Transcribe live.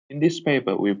In this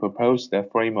paper, we proposed a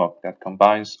framework that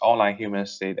combines online human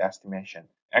state estimation,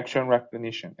 action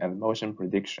recognition, and motion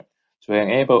prediction to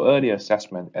enable early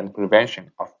assessment and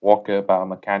prevention of walker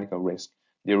biomechanical risk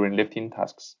during lifting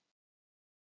tasks.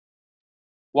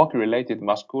 Work-related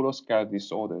musculoskeletal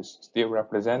disorders still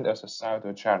represent a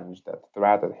societal challenge that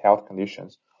threaten health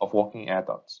conditions of working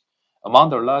adults. Among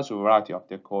the large variety of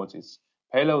their causes,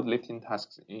 payload lifting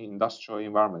tasks in industrial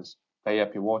environments play a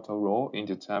pivotal role in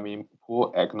determining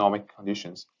poor ergonomic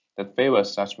conditions that favor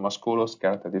such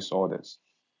musculoskeletal disorders.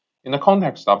 In the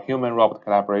context of human-robot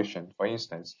collaboration, for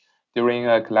instance, during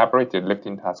a collaborative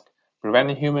lifting task,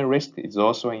 preventing human risk is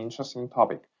also an interesting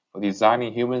topic for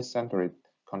designing human-centered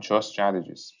control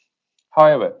strategies.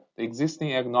 However, the existing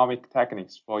ergonomic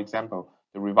techniques, for example,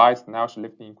 the revised Nash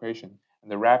lifting equation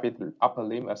and the rapid upper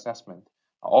limb assessment,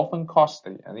 are often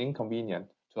costly and inconvenient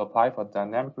to apply for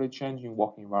dynamically changing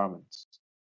work environments.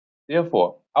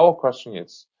 Therefore, our question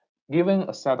is, given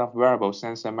a set of wearable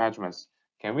sensor measurements,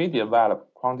 can we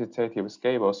develop quantitative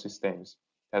scalable systems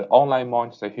that online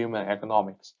monitor human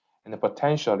ergonomics and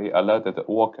potentially alert the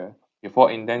worker before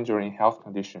endangering health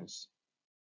conditions?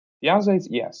 The answer is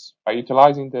yes, by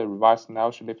utilizing the revised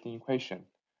Nash lifting equation.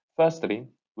 Firstly,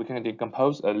 we can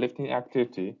decompose a lifting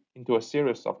activity into a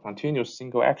series of continuous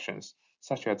single actions,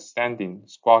 such as standing,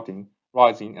 squatting,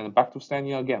 rising, and back to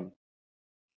standing again.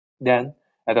 Then,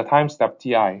 at the time step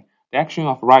Ti, the action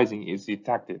of rising is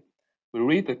detected. We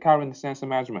read the current sensor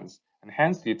measurements and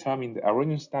hence determine the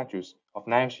arrangement status of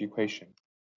Nash equation.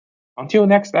 Until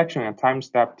next action at time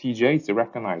step Tj is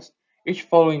recognized, each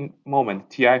following moment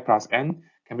Ti plus n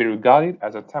can be regarded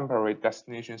as a temporary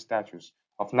destination status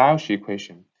of Nash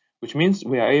equation, which means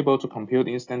we are able to compute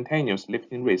instantaneous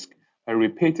lifting risk by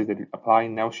repeatedly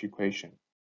applying Nash equation.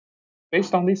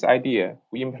 Based on this idea,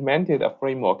 we implemented a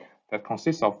framework that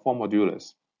consists of four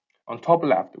modules. On top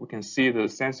left, we can see the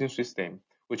sensing system,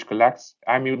 which collects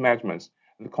IMU measurements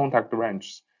and contact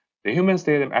ranges. The human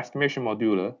state estimation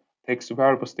module takes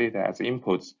wearables data as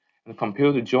inputs and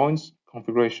computes joints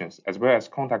configurations as well as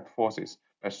contact forces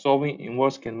by solving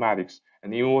inverse kinematics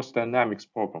and inverse dynamics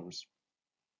problems.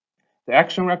 The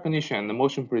action recognition and the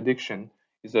motion prediction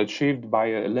is achieved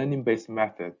by a learning-based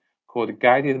method called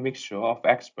guided mixture of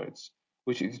experts,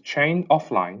 which is trained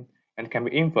offline and can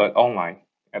be inferred online.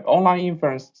 At online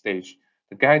inference stage,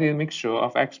 the guided mixture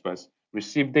of experts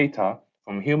receive data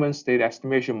from human state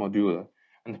estimation module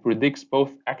and predicts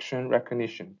both action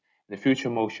recognition and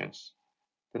future motions.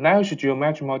 The Nash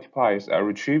geometry multipliers are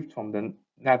retrieved from the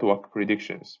network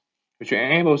predictions, which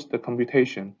enables the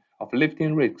computation of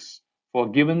lifting risks for a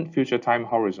given future time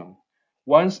horizon.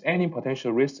 Once any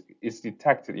potential risk is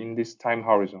detected in this time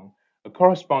horizon, a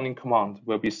corresponding command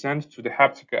will be sent to the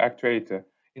haptic actuator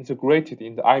integrated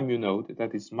in the IMU node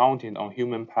that is mounted on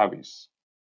human pelvis.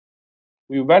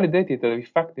 We validated the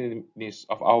effectiveness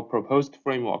of our proposed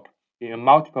framework in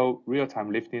multiple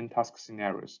real-time lifting task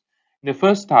scenarios. In the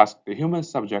first task, the human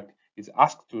subject is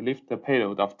asked to lift a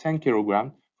payload of 10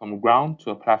 kg from ground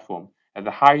to a platform at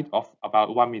a height of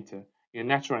about 1 meter in a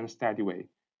natural and steady way.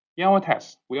 In our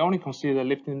test, we only consider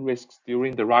lifting risks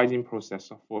during the rising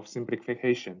process for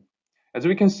simplification. As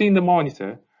we can see in the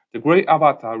monitor, the gray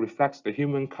avatar reflects the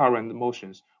human current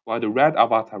motions, while the red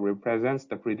avatar represents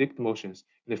the predicted motions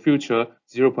in the future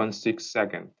 0.6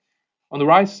 seconds. On the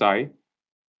right side,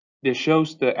 it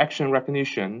shows the action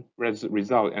recognition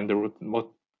result and the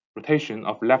rotation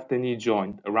of left knee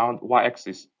joint around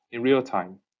y-axis in real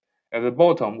time. At the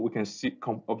bottom, we can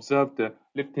observe the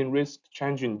lifting risk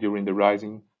changing during the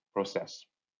rising process.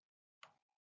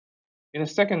 In the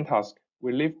second task,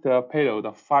 we lift a payload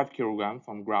of 5 kg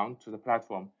from ground to the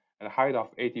platform at a height of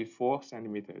 84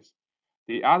 centimeters.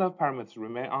 The other parameters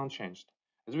remain unchanged.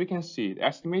 As we can see, the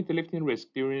estimated lifting risk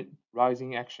during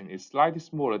rising action is slightly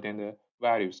smaller than the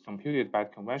values computed by the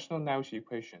conventional Nash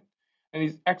equation, and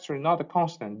is actually not a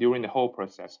constant during the whole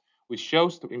process, which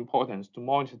shows the importance to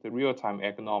monitor the real-time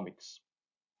ergonomics.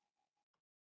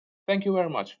 Thank you very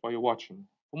much for your watching.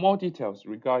 For more details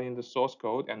regarding the source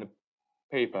code and the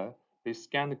paper, please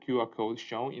scan the QR code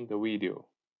shown in the video.